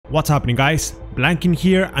What's happening, guys? Blanking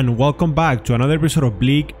here and welcome back to another episode of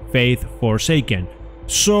Bleak Faith Forsaken.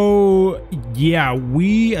 So yeah,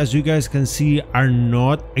 we, as you guys can see, are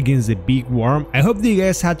not against the big worm. I hope that you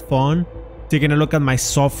guys had fun taking a look at my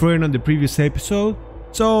suffering on the previous episode.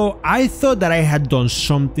 So I thought that I had done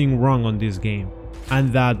something wrong on this game,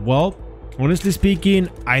 and that, well, honestly speaking,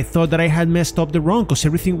 I thought that I had messed up the run because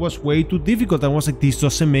everything was way too difficult. I was like, this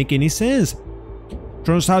doesn't make any sense.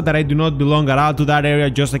 Turns out that I do not belong at all to that area,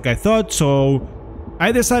 just like I thought. So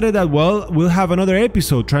I decided that, well, we'll have another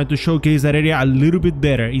episode trying to showcase that area a little bit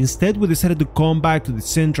better. Instead, we decided to come back to the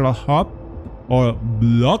central hub or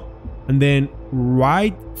block, and then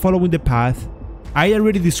right following the path, I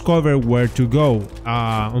already discovered where to go.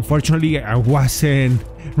 Unfortunately, I wasn't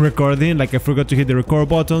recording, like I forgot to hit the record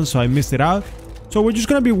button, so I missed it out. So we're just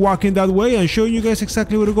gonna be walking that way and showing you guys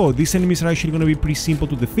exactly where to go. These enemies are actually gonna be pretty simple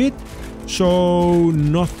to defeat, so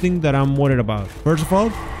nothing that I'm worried about. First of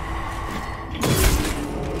all,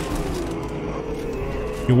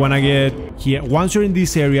 you wanna get here. Once you're in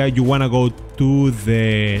this area, you wanna go to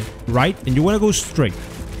the right and you wanna go straight.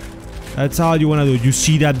 That's all you wanna do. You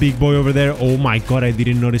see that big boy over there? Oh my god, I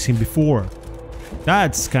didn't notice him before.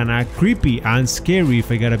 That's kinda creepy and scary,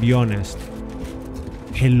 if I gotta be honest.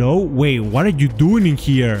 Hello? Wait, what are you doing in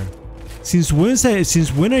here? Since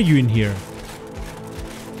when are you in here?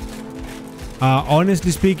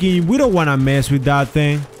 Honestly speaking, we don't wanna mess with that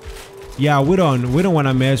thing. Yeah, we don't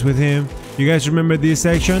wanna mess with him. You guys remember this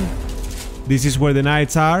section? This is where the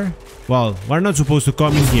knights are. Well, we're not supposed to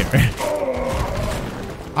come in here.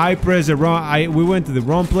 I pressed the wrong, we went to the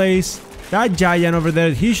wrong place. That giant over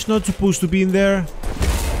there, he's not supposed to be in there.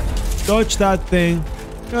 Touch that thing.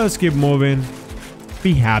 Let's keep moving.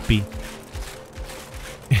 Be happy.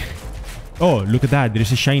 Oh, look at that.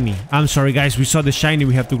 There's a shiny. I'm sorry, guys. We saw the shiny.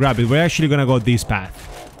 We have to grab it. We're actually gonna go this path.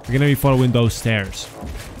 We're gonna be following those stairs.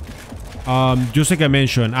 Just like I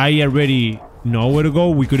mentioned, I already know where to go.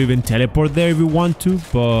 We could even teleport there if we want to,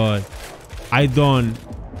 but I don't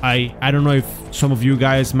know if some of you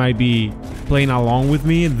guys might be playing along with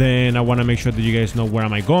me. Then I want to make sure that you guys know where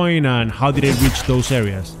am I going and how did I reach those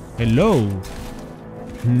areas. Hello.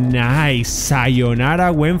 Nice.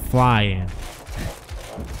 Sayonara went flying.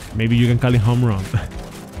 Maybe you can call it home run.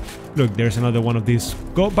 Look, there's another one of these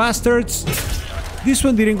go bastards. This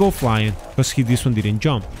one didn't go flying because this one didn't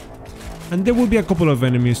jump. And there will be a couple of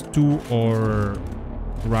enemies too, or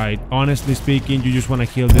right. Honestly speaking, you just want to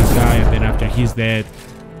kill this guy, and then after he's dead,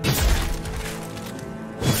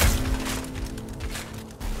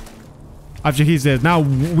 now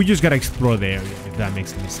we just gotta explore the area, if that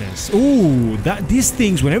makes any sense. Ooh, these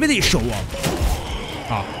things, whenever they show up,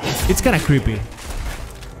 oh, it's kind of creepy.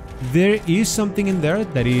 There is something in there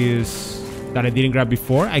that I didn't grab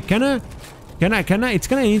before. It's kind of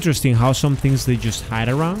interesting how some things they just hide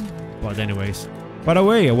around. But anyways, by the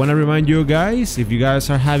way, I want to remind you guys, if you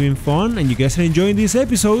guys are having fun and you guys are enjoying these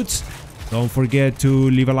episodes, don't forget to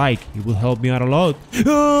leave a like. It will help me out a lot.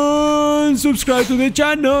 And subscribe to the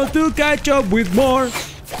channel to catch up with more.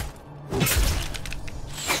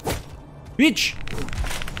 Bitch!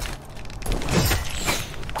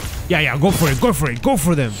 Yeah, go for it, go for it, go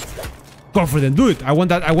for them. Go for them, do it. I want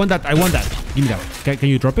that, I want that, I want that. Give me that. Can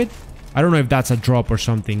you drop it? I don't know if that's a drop or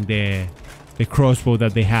something, the crossbow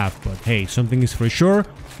that they have, but hey, something is for sure.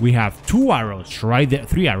 We have 2 arrows right there,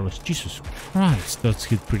 3 arrows. Jesus Christ, that's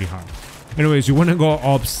hit pretty hard. Anyways, you want to go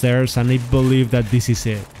upstairs, and I believe that this is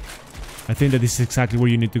it. I think that this is exactly where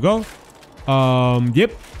you need to go.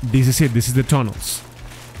 Yep, this is it. This is the tunnels.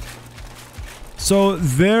 So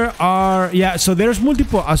there are, yeah, so there's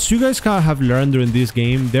multiple, as you guys have learned during this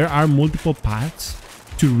game, there are multiple paths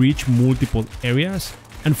to reach multiple areas.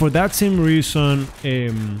 And for that same reason,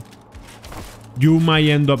 you might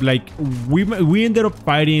end up like, we ended up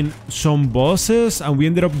fighting some bosses, and we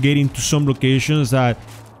ended up getting to some locations that,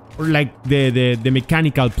 like the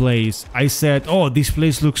mechanical place, I said, oh, this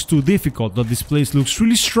place looks too difficult, or this place looks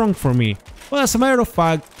really strong for me. Well, as a matter of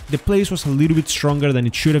fact, the place was a little bit stronger than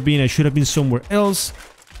it should have been. I should have been somewhere else,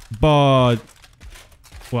 but,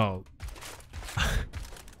 well,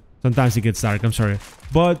 sometimes it gets dark, I'm sorry.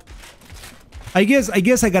 But I guess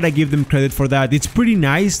I gotta give them credit for that. It's pretty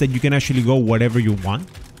nice that you can actually go whatever you want,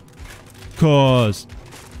 because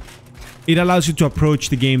it allows you to approach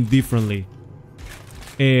the game differently.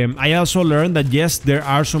 I also learned that yes, there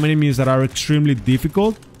are some enemies that are extremely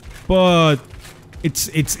difficult, but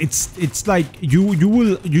it's like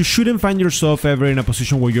you shouldn't find yourself ever in a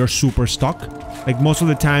position where you're super stuck. Like most of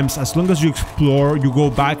the times, as long as you explore, you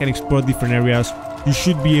go back and explore different areas, you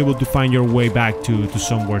should be able to find your way back to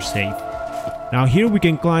somewhere safe. Now here we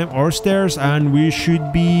can climb our stairs, and we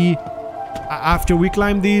should be after we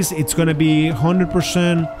climb this, it's gonna be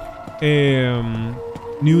 100%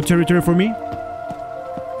 new territory for me.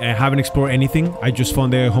 I haven't explored anything. I just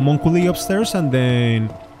found the homunculi upstairs, and then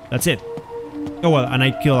that's it. Oh well, and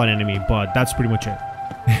I killed an enemy, but that's pretty much it.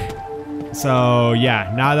 So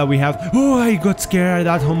yeah, now that we have... Oh, I got scared.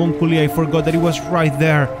 That homunculi, I forgot that it was right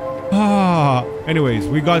there. Ah. Anyways,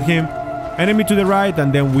 we got him. Enemy to the right,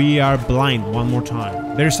 and then we are blind one more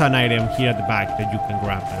time. There's an item here at the back that you can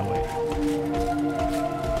grab, by the way.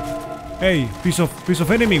 Hey, piece of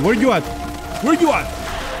enemy, where you at? Where you at?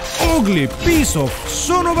 Ugly piece of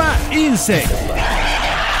son of a insect.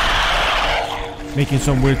 Making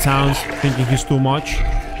some weird sounds, thinking he's too much.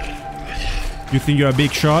 You think you're a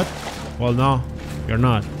big shot? Well, no, you're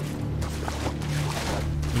not.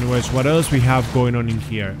 Anyways, what else we have going on in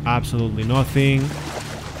here? Absolutely nothing.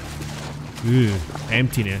 Ooh,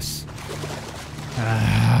 emptiness.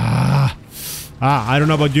 I don't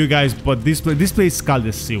know about you guys, but this place is called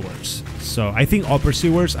the SEWERS. So I think upper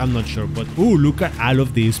SEWERS, I'm not sure, but ooh, look at all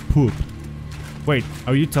of this poop. Wait,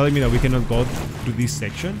 are you telling me that we cannot go through this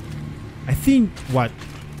section? I think what?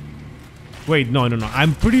 Wait, no.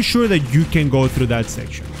 I'm pretty sure that you can go through that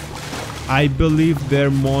section. I believe there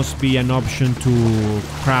must be an option to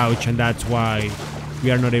crouch, and that's why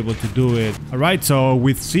we are not able to do it. All right, so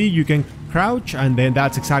with C you can crouch, and then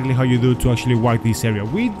that's exactly how you do to actually walk this area.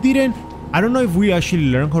 We didn't... I don't know if we actually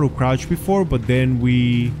learned how to crouch before, but then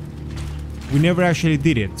we never actually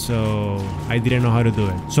did it, so I didn't know how to do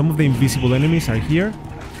it. Some of the invisible enemies are here,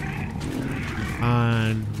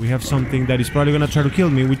 and we have something that is probably gonna try to kill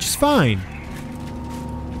me, which is fine.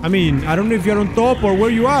 I mean, I don't know if you're on top or where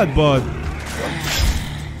you at, but...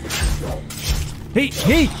 Hey,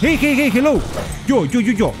 hello! Yo,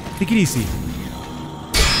 take it easy.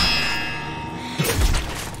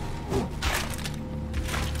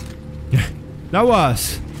 That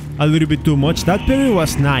was a little bit too much. That parry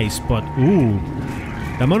was nice, but ooh,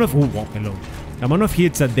 the amount of hello, the amount of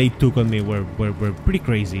hits that they took on me were pretty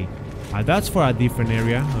crazy. That's for a different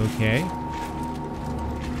area. Okay.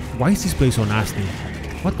 Why is this place so nasty?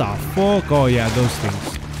 What the fuck? Oh yeah, those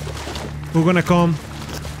things. Who's gonna come?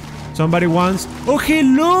 Somebody wants. Oh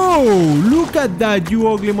hello! Look at that, you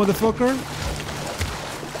ugly motherfucker.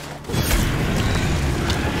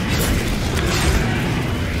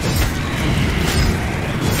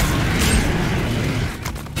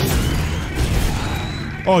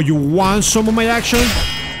 Oh, you want some of my action?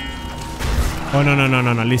 Oh,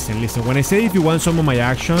 no. Listen. When I say if you want some of my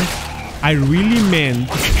action, I really meant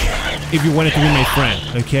if you wanted to be my friend,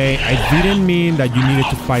 okay? I didn't mean that you needed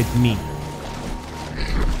to fight me.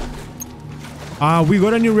 We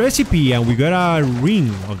got a new recipe, and we got a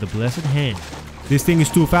ring of the blessed hand. This thing is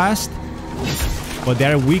too fast, but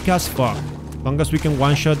they're weak as fuck. As long as we can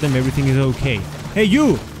one-shot them, everything is okay. Hey,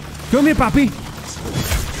 you! Come here, papi!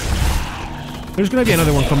 There's gonna be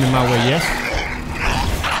another one coming my way, yes?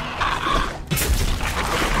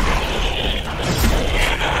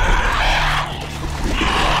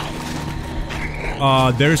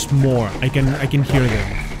 There's more. I can hear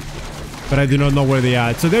them, but I do not know where they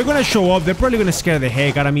are. So they're gonna show up. They're probably gonna scare the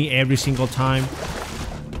heck out of me every single time.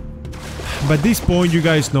 But at this point, you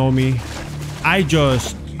guys know me. I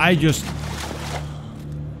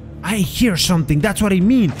hear something. That's what I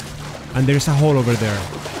mean. And there's a hole over there.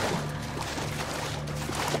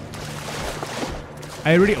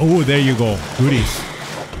 Oh, there you go. Goodies.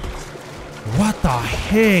 What the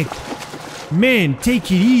heck? Man,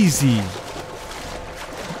 take it easy.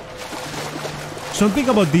 Something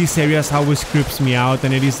about these areas always creeps me out,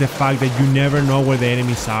 and it is the fact that you never know where the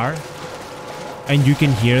enemies are. And you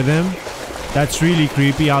can hear them. That's really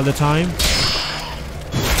creepy all the time.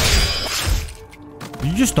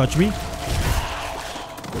 Did you just touch me?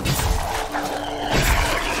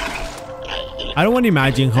 I don't want to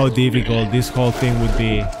imagine how difficult this whole thing would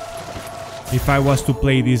be if I was to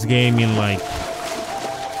play this game in like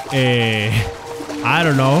I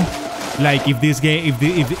don't know, like if this game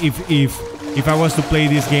if I was to play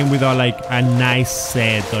this game without like a nice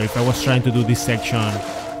set, or if I was trying to do this section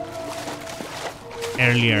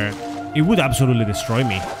earlier, it would absolutely destroy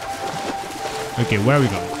me. Okay, where are we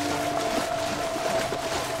going?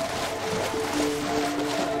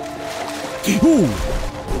 Ooh!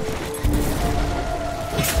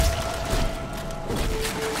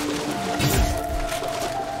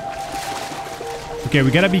 Okay,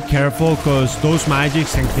 we gotta be careful because those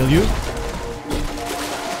magics can kill you.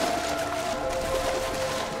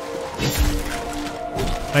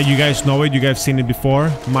 Like you guys know it, you guys seen it before.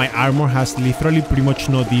 My armor has literally pretty much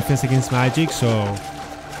no defense against magic, so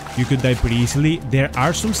you could die pretty easily. There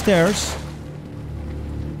are some stairs.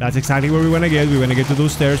 That's exactly where we want to get. We want to get to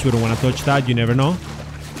those stairs. We don't want to touch that. You never know.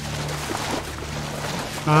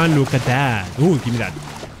 And look at that. Ooh, give me that.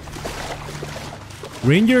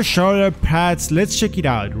 Ranger shoulder pads. Let's check it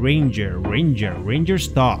out. Ranger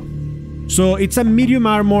stuff. So it's a medium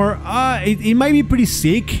armor. It might be pretty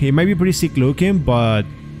sick. It might be pretty sick looking, but...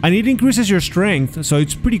 And it increases your strength, so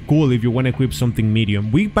it's pretty cool if you want to equip something medium.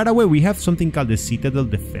 By the way, we have something called the Citadel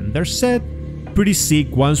Defender set. Pretty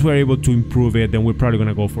sick. Once we're able to improve it, then we're probably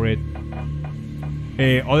gonna go for it.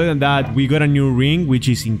 Other than that, we got a new ring, which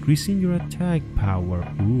is increasing your attack power.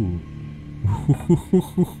 Ooh.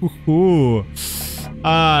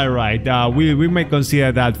 Alright, we might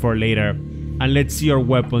consider that for later. And let's see our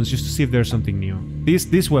weapons, just to see if there's something new.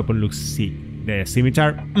 This weapon looks sick. The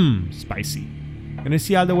scimitar, spicy. Can I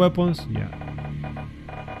see all the weapons? Yeah.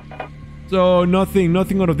 So nothing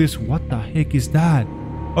out of this. What the heck is that?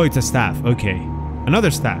 Oh, it's a staff. Okay.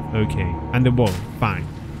 Another staff. Okay. And the bow. Fine.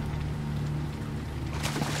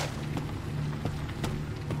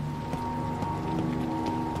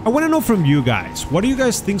 I want to know from you guys. What do you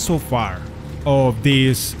guys think so far of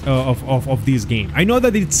this of this game? I know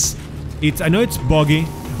that I know it's buggy.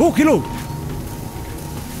 Oh, hello.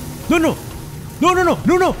 No.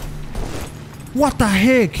 What the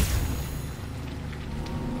heck?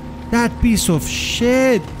 That piece of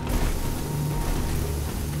shit.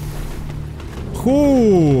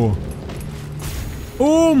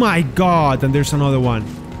 Oh my god. And there's another one.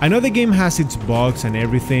 I know the game has its bugs and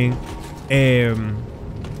everything.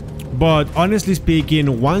 But honestly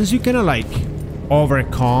speaking, once you kind of like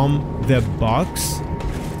overcome the bugs,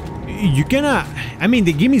 you kinda... I mean,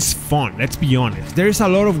 the game is fun, let's be honest. There is a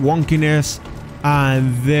lot of wonkiness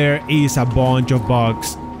and there is a bunch of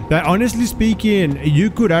bugs that, honestly speaking, you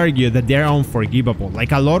could argue that they're unforgivable.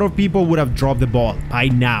 Like, a lot of people would have dropped the ball by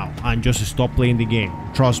now and just stopped playing the game.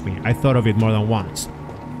 Trust me, I thought of it more than once.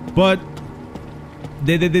 But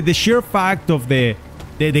the sheer fact of the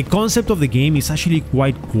concept of the game is actually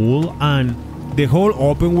quite cool, and the whole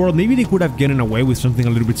open world, maybe they could have gotten away with something a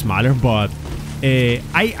little bit smaller, but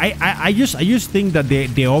I just think that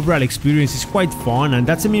the overall experience is quite fun, and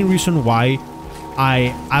that's the main reason why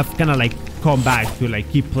I've kind of like come back to like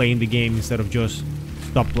keep playing the game instead of just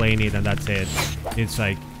stop playing it and that's it. It's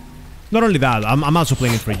like, not only that, I'm also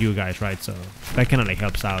playing it for you guys, right? So that kind of like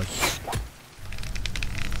helps out.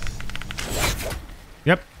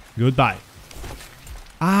 Yep, goodbye.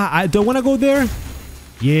 I don't want to go there.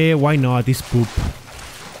 Yeah, why not? It's poop.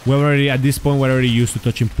 We're already, at this point, we're already used to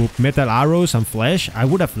touching poop. Metal arrows and flesh. I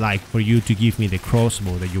would have liked for you to give me the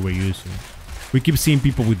crossbow that you were using. We keep seeing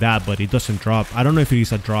people with that, but it doesn't drop. I don't know if it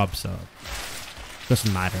is a drop, so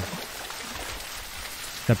doesn't matter.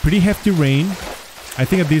 It's a pretty hefty rain. I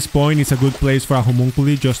think at this point it's a good place for a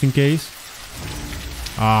homunculi, just in case.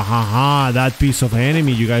 That piece of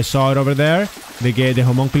enemy, you guys saw it over there? The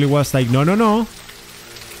homunculi was like, no.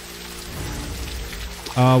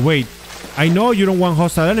 Wait. I know you don't want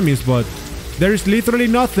hostile enemies, but there is literally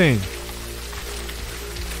nothing.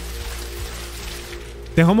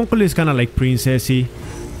 The homunculi is kind of like princessy.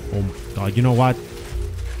 Oh my god, you know what?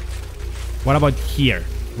 What about here?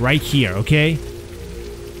 Right here, okay?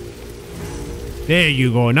 There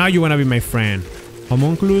you go. Now you want to be my friend.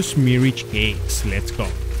 Homunculus Mirage Gates. Let's go.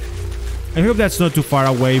 I hope that's not too far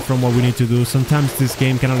away from what we need to do. Sometimes this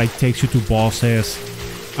game kind of like takes you to bosses.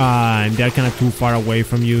 And they're kind of too far away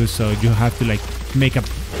from you, so you have to like make a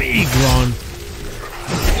big run.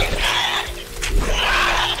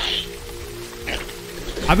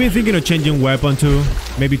 I've been thinking of changing weapon too,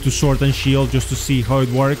 maybe to sword and shield, just to see how it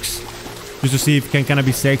works, just to see if it can kind of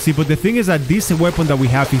be sexy. But the thing is that this weapon that we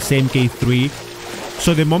have is MK3,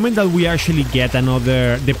 so the moment that we actually get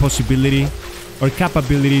the possibility or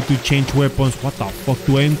capability to change weapons, what the fuck,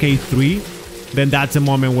 to MK3, then that's the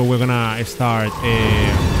moment where we're gonna start.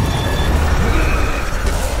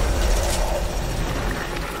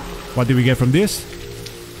 What did we get from this?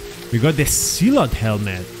 We got the Zealot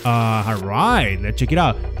helmet. Alright, let's check it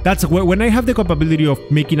out. That's when I have the capability of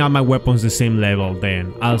making all my weapons the same level,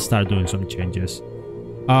 then I'll start doing some changes.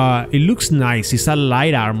 It looks nice. It's a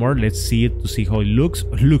light armor. Let's see it to see how it looks.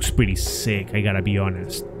 It looks pretty sick, I gotta be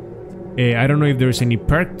honest. I don't know if there's any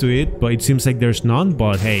perk to it, but it seems like there's none,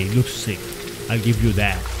 but hey, it looks sick. I'll give you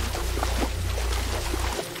that.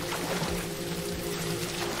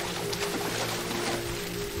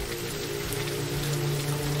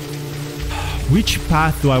 Which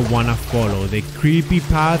path do I want to follow? The creepy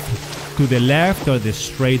path to the left or the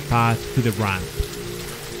straight path to the ramp?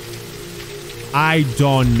 I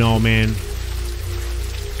don't know, man.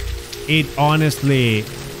 It honestly...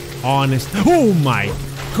 Oh my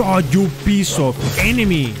god, you piece of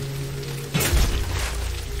enemy!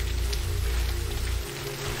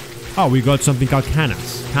 Oh, we got something called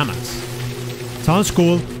Kamas. Sounds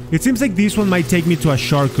cool. It seems like this one might take me to a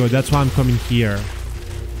shortcut. That's why I'm coming here.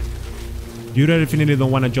 You definitely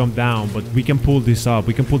don't want to jump down, but we can pull this up.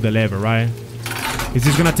 We can pull the lever, right? Is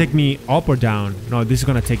this gonna take me up or down? No, this is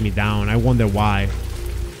gonna take me down. I wonder why.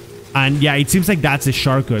 And yeah, it seems like that's a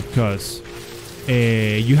shortcut because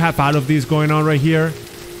you have all of this going on right here,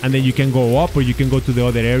 and then you can go up or you can go to the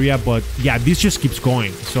other area. But yeah, this just keeps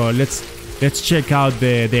going. So let's check out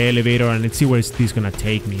the elevator and let's see where this gonna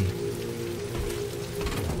take me.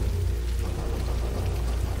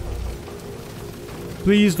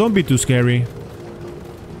 Please don't be too scary.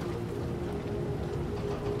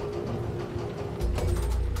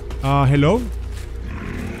 Hello?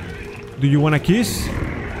 Do you want a kiss?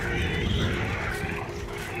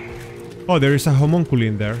 Oh, there is a homuncle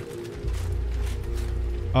in there.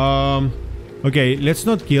 Okay, let's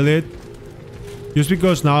not kill it. Just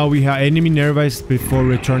because now we have enemy nearby before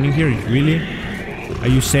returning here. Really? Are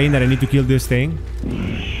you saying that I need to kill this thing?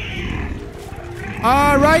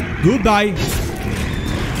 Alright, goodbye.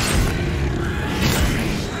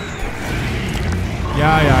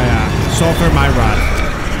 Yeah. Suffer my wrath.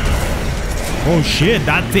 Oh shit,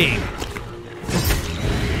 that thing.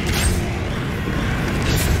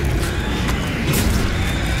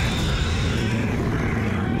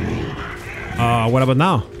 What about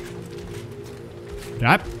now?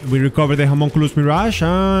 Yep, we recovered the homunculus mirage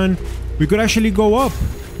and we could actually go up.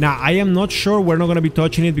 Now, I am not sure. We're not going to be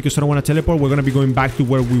touching it because I don't want to teleport. We're going to be going back to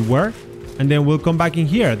where we were and then we'll come back in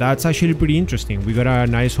here. That's actually pretty interesting. We got a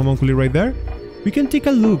nice homunculus right there. We can take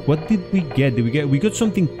a look. What did we get? We got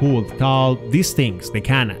something cool called these things, the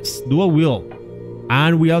Kanas, dual wield.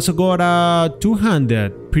 And we also got a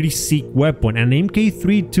two-handed, pretty sick weapon, an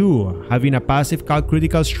MK3 too, having a passive called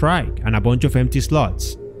critical strike and a bunch of empty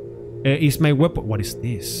slots. Is my weapon... What is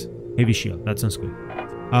this? Heavy shield. That sounds good.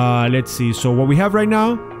 Let's see. So what we have right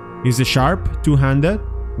now is a sharp, two-handed,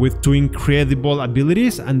 with two incredible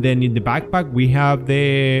abilities. And then in the backpack, we have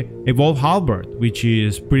the evolved halberd, which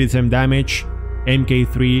is pretty same damage.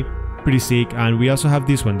 MK3, pretty sick. And we also have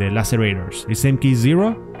this one, the lacerators. It's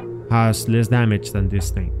MK0. Has less damage than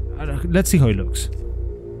this thing. Let's see how it looks.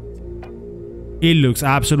 It looks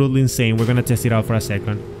absolutely insane. We're gonna test it out for a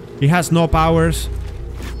second. It has no powers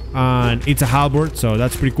and it's a halberd, so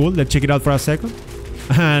that's pretty cool. Let's check it out for a second.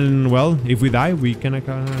 And well, if we die, we kind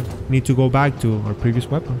of need to go back to our previous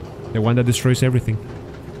weapon, the one that destroys everything.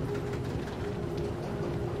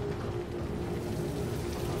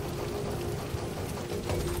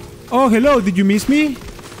 Oh, hello, did you miss me?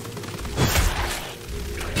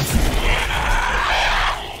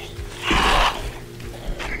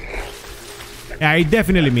 Yeah, it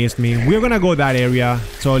definitely missed me. We're gonna go that area.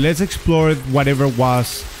 So let's explore whatever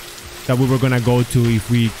was that we were gonna go to if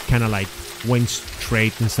we kind of like went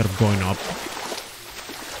straight instead of going up.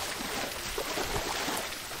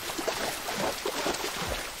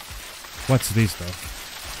 What's this though?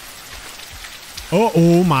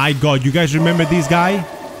 Oh my god, you guys remember this guy?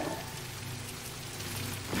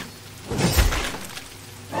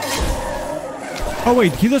 Oh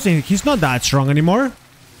wait, he's not that strong anymore.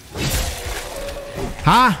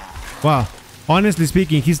 Huh? Well, honestly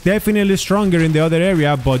speaking, he's definitely stronger in the other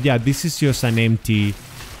area, but yeah, this is just an empty,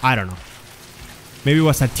 I don't know. Maybe it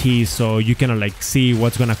was a tease, so you cannot like see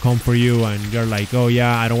what's gonna come for you and you're like, oh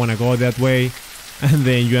yeah, I don't want to go that way. And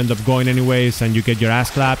then you end up going anyways and you get your ass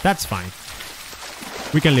clapped. That's fine.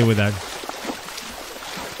 We can live with that.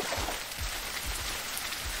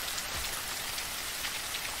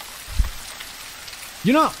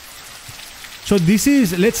 You know, so this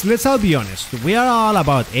is, let's all be honest. We are all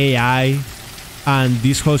about AI and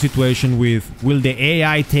this whole situation with will the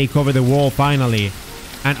AI take over the world finally?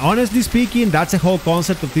 And honestly speaking, that's the whole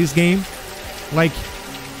concept of this game. Like,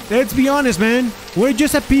 let's be honest, man. We're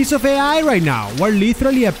just a piece of AI right now. We're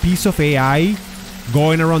literally a piece of AI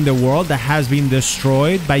going around the world that has been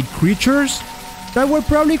destroyed by creatures that were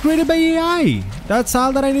probably created by AI. That's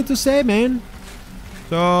all that I need to say, man.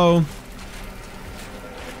 So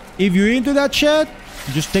if you're into that shit,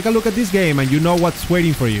 just take a look at this game and you know what's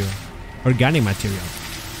waiting for you. Organic material.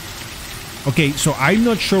 Okay, so I'm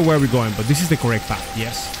not sure where we're going, but this is the correct path,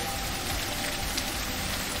 yes.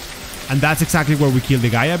 And that's exactly where we killed the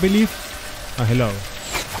guy, I believe. Oh, hello.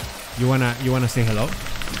 You wanna say hello?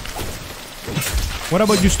 What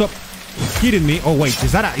about you stop hitting me? Oh wait,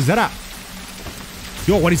 is that a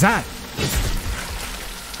yo, what is that?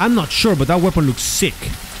 I'm not sure, but that weapon looks sick.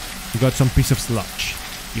 You got some piece of sludge.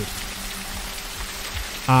 You.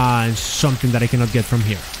 And something that I cannot get from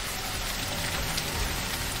here.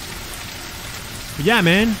 But yeah,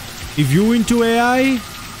 man. If you're into AI,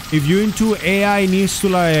 if you into AI needs to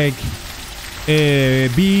like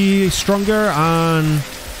be stronger and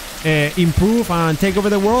improve and take over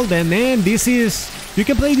the world, then this is, you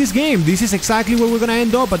can play this game. This is exactly where we're gonna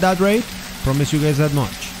end up at that rate. Promise you guys that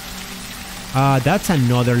much. That's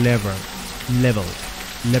another lever.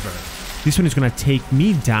 This one is gonna take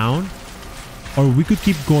me down, or we could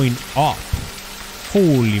keep going up.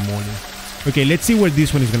 Holy moly. Okay, let's see where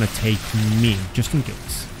this one is gonna take me, just in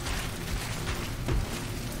case.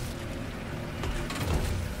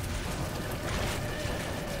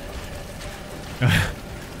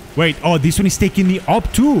 Wait, oh, this one is taking me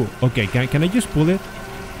up too. Okay, can I just pull it?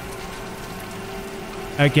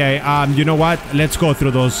 Okay, you know what? Let's go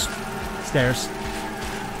through those stairs.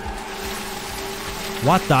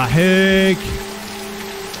 What the heck?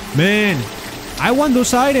 Man, I want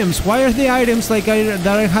those items. Why are the items like that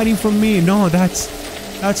are hiding from me? No, that's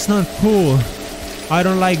not cool. I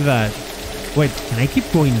don't like that. Wait, can I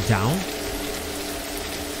keep going down?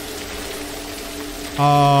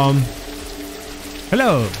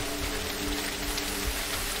 Hello.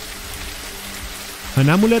 An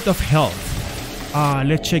amulet of health.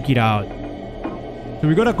 Let's check it out. So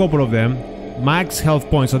we got a couple of them. Max health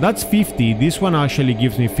points. So that's 50. This one actually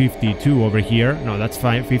gives me 52 over here. No, that's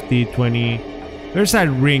fine. 50, 20. There's a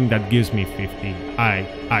ring that gives me 50.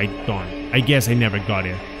 I don't. I guess I never got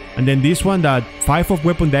it. And then this one, that 5 of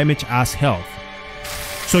weapon damage as health.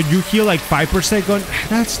 So you heal like 5 per second.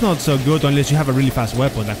 That's not so good unless you have a really fast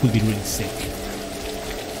weapon. That could be really sick.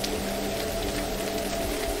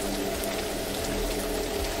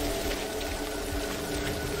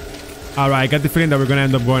 Alright, I got the feeling that we're gonna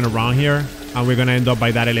end up going around here. And we're gonna end up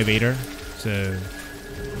by that elevator. So,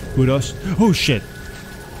 kudos. Oh shit.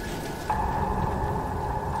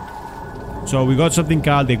 So we got something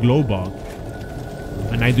called the glow bug.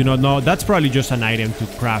 And I do not know. That's probably just an item to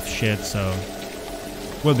craft shit, so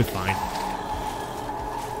we'll be fine.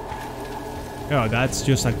 Oh, that's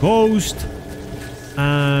just a ghost.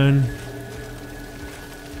 And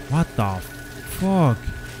what the fuck?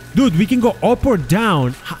 Dude, we can go up or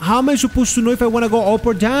down. How am I supposed to know if I want to go up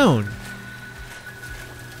or down?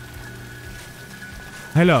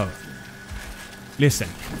 Hello. Listen.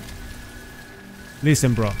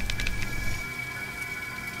 Listen, bro.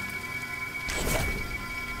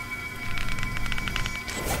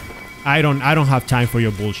 I don't have time for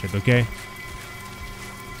your bullshit, okay?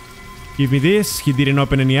 Give me this. He didn't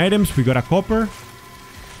open any items. We got a copper.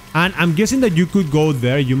 And I'm guessing that you could go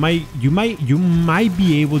there. You might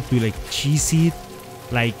be able to like cheese it.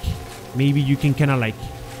 Like maybe you can kind of like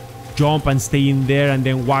jump and stay in there and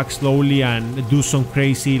then walk slowly and do some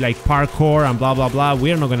crazy like parkour and blah blah blah.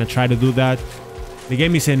 We're not gonna try to do that. The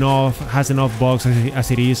game is has enough bugs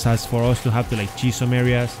as it is as for us to have to like cheese some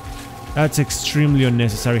areas. That's extremely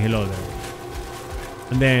unnecessary. Hello there.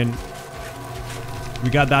 And then we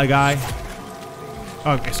got that guy.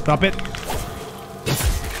 Okay, stop it.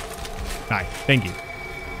 Alright, thank you.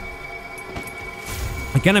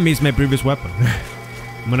 I kinda miss my previous weapon.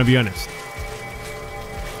 I'm gonna be honest.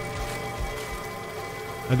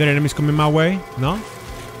 Are there enemies coming my way? No?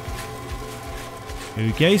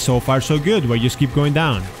 Okay, so far so good. We just keep going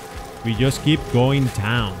down. We just keep going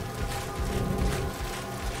down.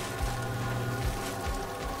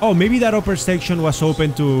 Oh, maybe that upper section was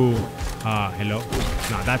open to... hello?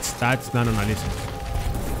 No, that's... No, listen.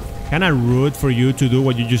 Kinda rude for you to do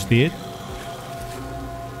what you just did.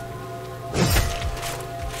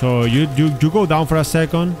 So you go down for a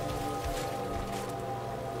second.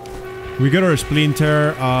 We got our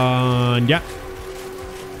splinter, and yeah.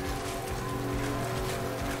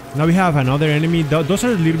 Now we have another enemy. Those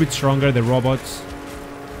are a little bit stronger, the robots.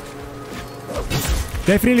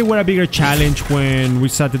 Definitely were a bigger challenge when we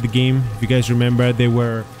started the game. If you guys remember, they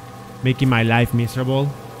were making my life miserable.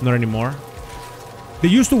 Not anymore. They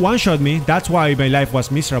used to one-shot me. That's why my life was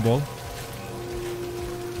miserable.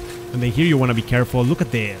 And then here you want to be careful. Look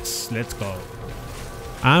at this. Let's go.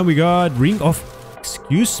 And we got Ring of...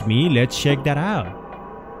 Excuse me. Let's check that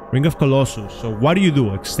out. Ring of Colossus. So what do you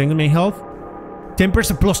do? Extend my health?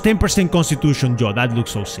 10% plus 10% constitution. Yo, that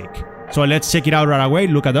looks so sick. So let's check it out right away.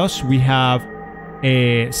 Look at us. We have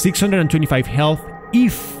 625 health.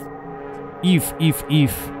 If we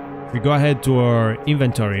go ahead to our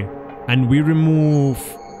inventory and we remove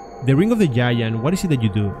the Ring of the Giant, what is it that you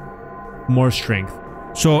do? More strength.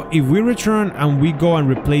 So if we return and we go and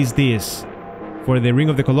replace this for the Ring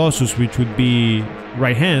of the Colossus, which would be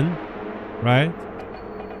right hand, right?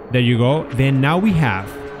 There you go. Then now we have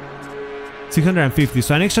 650.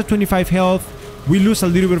 So an extra 25 health. We lose a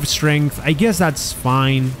little bit of strength. I guess that's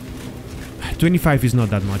fine. 25 is not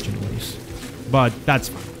that much anyways. But that's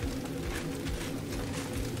fine.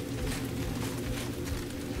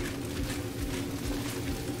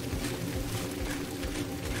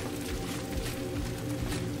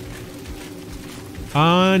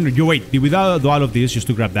 And you wait, did we do all of this just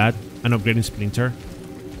to grab that? An upgrading splinter?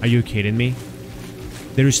 Are you kidding me?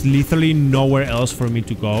 There is literally nowhere else for me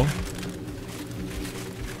to go.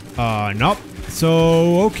 Nope.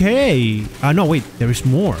 So, okay. No, wait, there is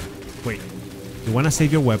more. Wait, you want to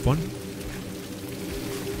save your weapon?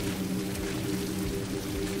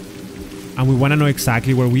 And we want to know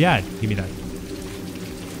exactly where we at. Give me that.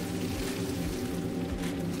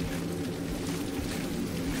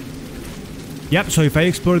 Yep, so if I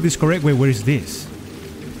explore this correct, wait, where is this?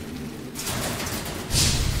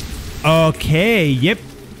 Okay, yep.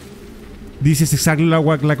 This is exactly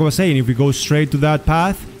like I was saying. If we go straight to that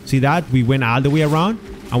path, see that? We went all the way around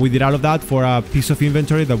and we did all of that for a piece of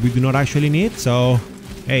inventory that we do not actually need. So,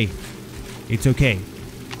 hey, it's okay.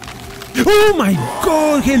 Oh my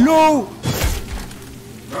god, hello!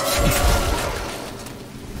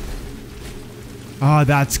 Oh,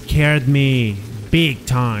 that scared me big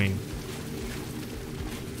time.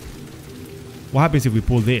 What happens if we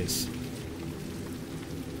pull this?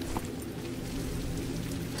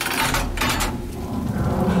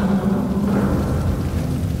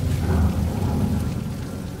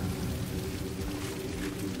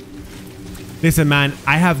 Listen, man,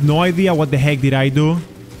 I have no idea what the heck did I do,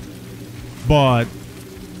 but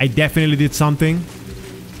I definitely did something,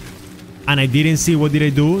 and I didn't see what did I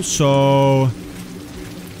do, so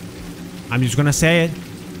I'm just gonna say it.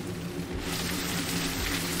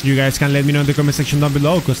 You guys can let me know in the comment section down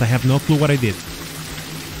below, because I have no clue what I did.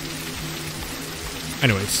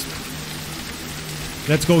 Anyways,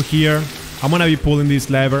 let's go here. I'm gonna be pulling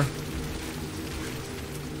this lever.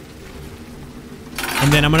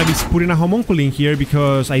 And then I'm gonna be putting a homuncule in here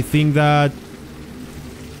because I think that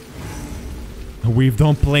we've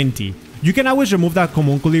done plenty. You can always remove that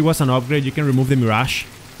homuncule. It was an upgrade. You can remove the mirage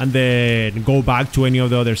and then go back to any of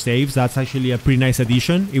the other saves. That's actually a pretty nice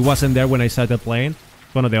addition. It wasn't there when I started playing.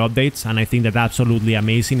 One of the updates, and I think that's absolutely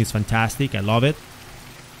amazing. It's fantastic. I love it.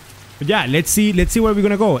 But yeah, let's see where we're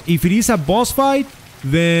gonna go. If it is a boss fight,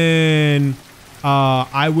 then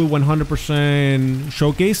I will 100%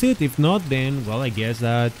 showcase it. If not, then well, I guess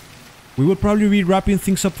that we will probably be wrapping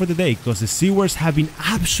things up for the day, because the SEWERS have been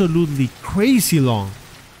absolutely crazy long.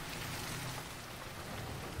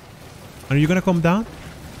 Are you gonna come down?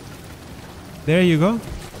 There you go.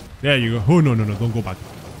 There you go. Oh no, don't go back.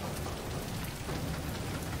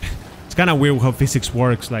 It's kind of weird how physics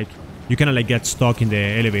works. Like, you kind of like get stuck in the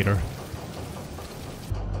elevator.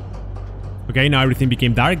 Okay, now everything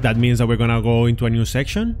became dark. That means that we're gonna go into a new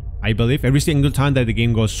section, I believe. Every single time that the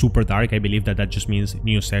game goes super dark, I believe that just means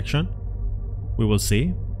new section. We will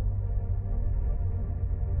see.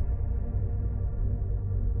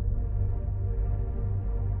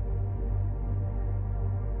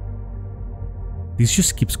 This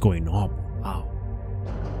just keeps going up. Wow.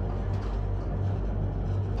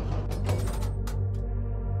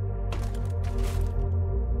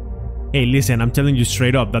 Hey, listen, I'm telling you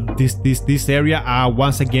straight up that this area,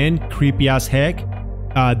 once again, creepy as heck.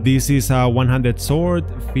 This is a one-handed sword,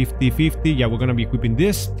 50-50. Yeah, we're gonna be equipping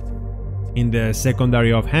this in the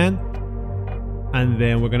secondary offhand, and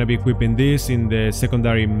then we're gonna be equipping this in the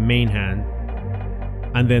secondary main hand,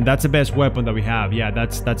 and then that's the best weapon that we have. Yeah,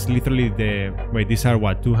 that's literally the wait. These are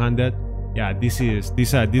what, two-handed? Yeah, that's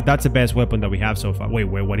the best weapon that we have so far. Wait,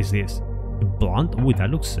 what is this? The blunt? Oh, that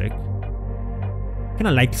looks sick. I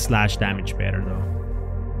kinda like the slash damage better though.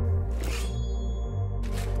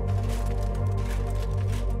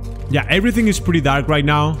 Yeah, everything is pretty dark right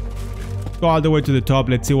now. Go all the way to the top,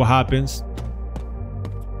 let's see what happens.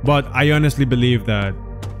 But I honestly believe that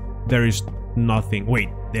there is nothing. Wait,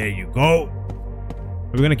 there you go.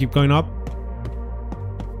 Are we gonna keep going up?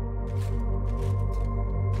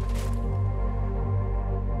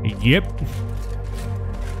 Yep.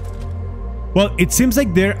 Well, it seems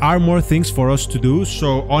like there are more things for us to do,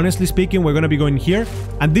 so honestly speaking, we're gonna be going here,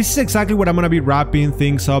 and this is exactly what I'm gonna be wrapping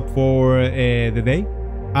things up for the day.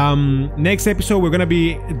 Next episode, we're gonna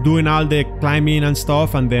be doing all the climbing and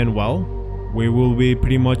stuff, and then, well, we will be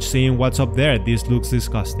pretty much seeing what's up there. This looks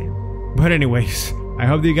disgusting. But anyways, I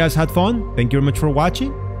hope that you guys had fun. Thank you very much for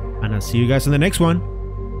watching, and I'll see you guys in the next one.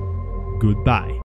 Goodbye.